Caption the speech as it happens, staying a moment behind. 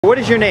What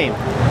is your name?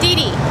 Dee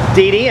Dee.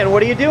 Dee Dee, and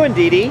what are you doing,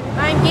 Dee Dee?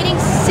 I'm getting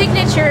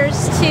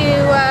signatures to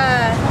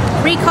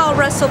recall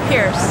Russell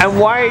Pearce. And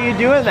why are you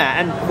doing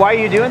that? And why are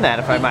you doing that,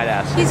 if I might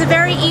ask? He's a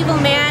very evil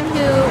man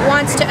who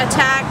wants to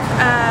attack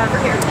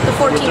the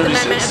 14th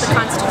Amendment of the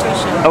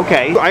Constitution.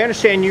 Okay. I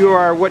understand you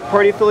are what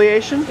party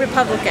affiliation?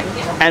 Republican.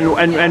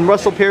 And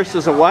Russell Pearce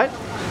is a what?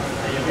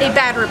 A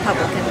bad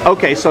Republican.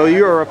 Okay, so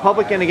you're a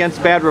Republican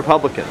against bad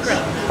Republicans.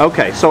 Right.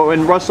 Okay, so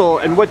Russell,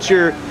 and what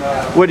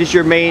is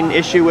your main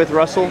issue with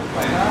Russell?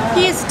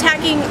 He is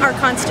attacking our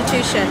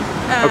Constitution.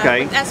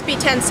 Okay. With SB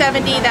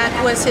 1070,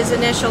 that was his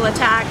initial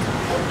attack,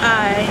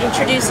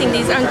 introducing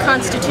these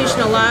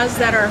unconstitutional laws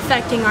that are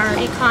affecting our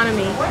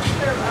economy.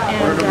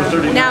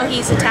 And now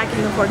he's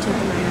attacking the 14th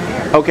Amendment.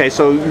 Okay,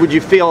 so would you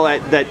feel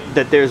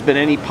that there's been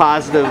any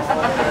possible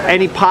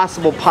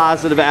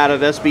positive out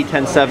of SB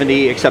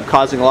 1070 except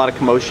causing a lot of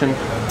commotion?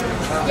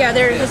 Yeah,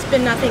 there has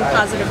been nothing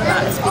positive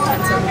about SB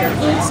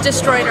 1070. It's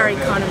destroyed our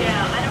economy.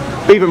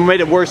 Even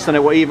made it worse than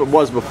it even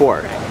was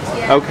before.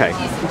 Okay,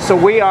 so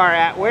we are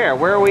at where?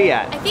 Where are we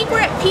at? I think we're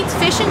at Pete's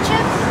Fish and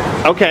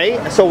Chips. Okay,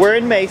 so we're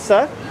in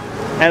Mesa,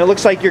 and it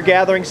looks like you're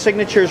gathering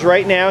signatures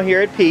right now here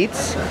at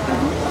Pete's.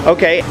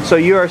 Okay, so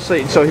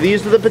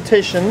these are the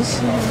petitions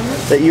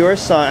that you are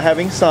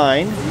having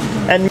signed.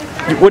 And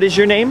what is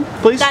your name,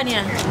 please?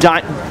 Tanya.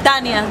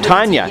 Tanya.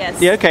 Tanya.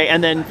 Yes. Yeah. Okay.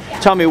 And then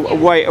tell me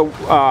why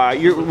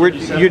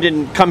you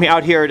didn't come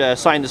out here to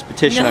sign this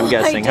petition. No, I'm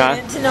guessing,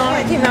 I didn't. No,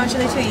 I came out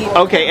to you.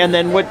 Okay. And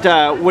then what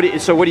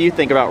do you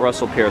think about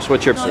Russell Pearce?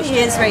 What's your position? He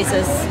is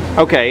racist.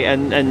 Okay.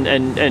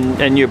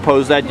 And you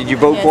oppose that? Did you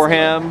vote for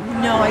him?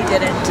 No, I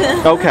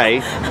didn't. Okay.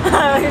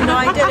 No,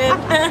 I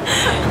didn't.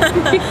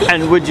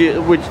 And would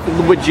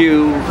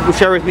you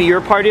share with me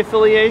your party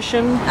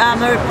affiliation?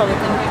 I'm a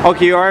Republican.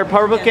 Okay, you are a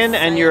Republican,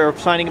 Yes, and you're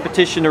signing a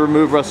petition to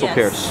remove Russell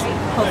Pearce.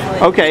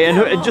 Hopefully. Okay,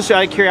 and just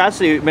out of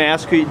curiosity, may I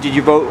ask, did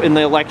you vote in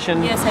the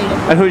election? Yes, I did.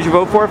 And who did you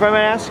vote for, if I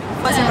may ask?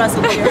 Wasn't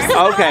Russell Pearce.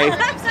 Okay.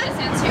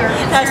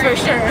 That's for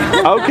sure.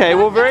 Okay,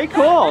 well, very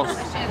cool.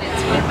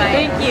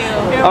 Thank you.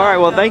 All right,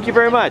 well, thank you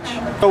very much.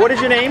 So, what is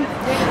your name?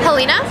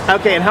 Halina.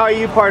 Okay, and how are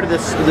you part of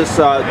this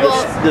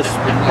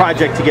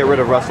project to get rid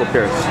of Russell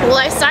Pearce? Well,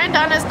 I signed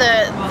on as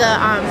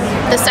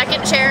the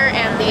second chair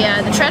and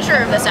the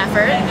treasurer of this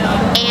effort,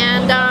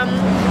 and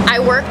I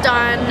worked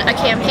on a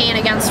campaign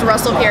against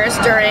Russell Pearce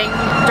during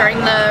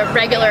the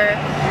regular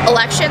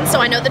election, so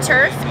I know the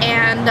turf,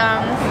 and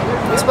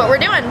it's what we're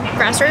doing,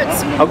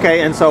 grassroots.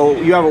 Okay, and so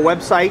you have a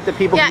website that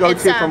people can go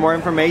to for more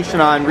information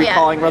on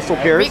recalling Russell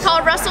Pearce?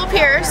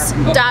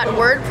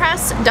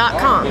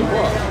 RecallRussellPearce.wordpress.com.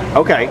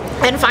 Okay.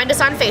 And find us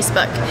on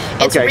Facebook.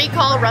 It's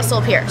Recall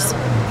Russell Pearce.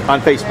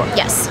 On Facebook?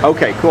 Yes.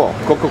 Okay, cool.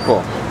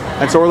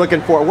 And so we're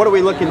looking for, what are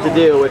we looking to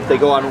do if they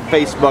go on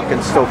Facebook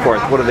and so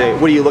forth? What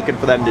are you looking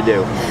for them to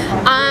do?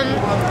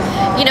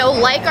 You know,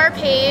 like our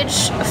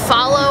page,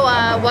 follow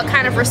what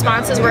kind of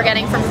responses we're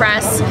getting from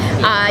press.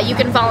 You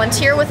can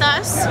volunteer with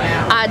us,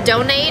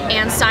 donate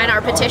and sign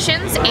our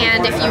petitions,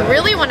 and if you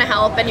really want to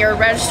help and you're a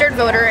registered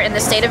voter in the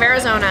state of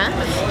Arizona,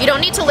 you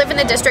don't need to live in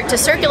the district to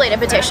circulate a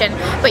petition,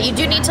 but you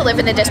do need to live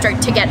in the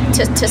district to get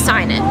to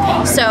sign it.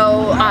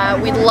 So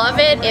we'd love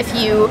it if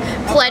you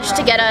pledge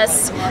to get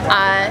us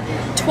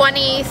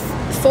 20,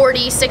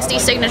 40, 60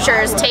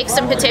 signatures, take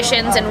some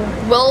petitions, and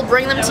we'll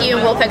bring them to you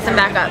and we'll pick them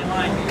back up.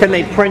 Can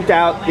they print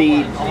out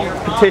the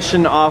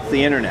petition off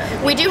the internet?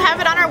 We do have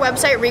it on our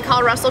website,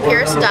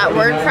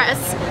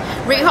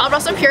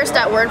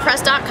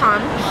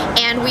 recallrussellpearce.wordpress.com,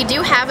 and we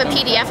do have a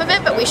PDF of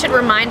it, but we should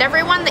remind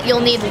everyone that you'll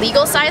need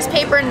legal size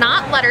paper,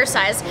 not letter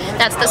size.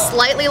 That's the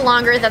slightly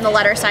longer than the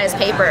letter size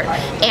paper,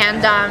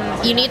 and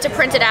you need to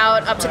print it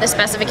out up to the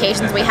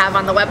specifications we have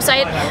on the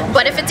website,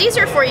 but if it's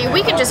easier for you,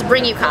 we can just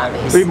bring you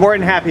copies. We'd be more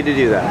than happy to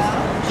do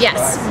that.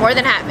 Yes, more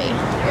than happy.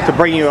 To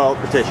bring you a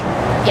petition?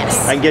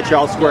 Yes. And get you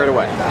all squared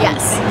away?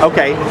 Yes.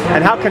 Okay,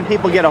 and how can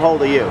people get a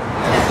hold of you?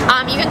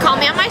 You can call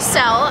me on my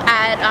cell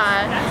at,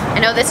 I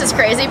know this is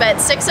crazy, but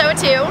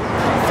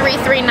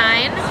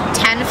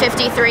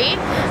 602-339-1053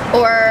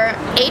 or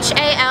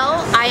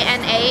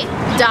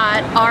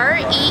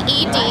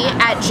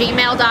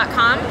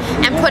halina.reed@gmail.com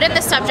and put in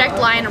the subject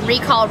line,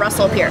 Recall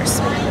Russell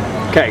Pearce.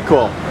 Okay,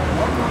 cool.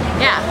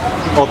 Yeah.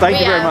 Well, thank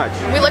you very much.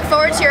 We look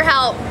forward to your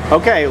help.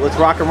 Okay, let's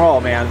rock and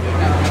roll, man.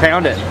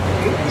 Pound it.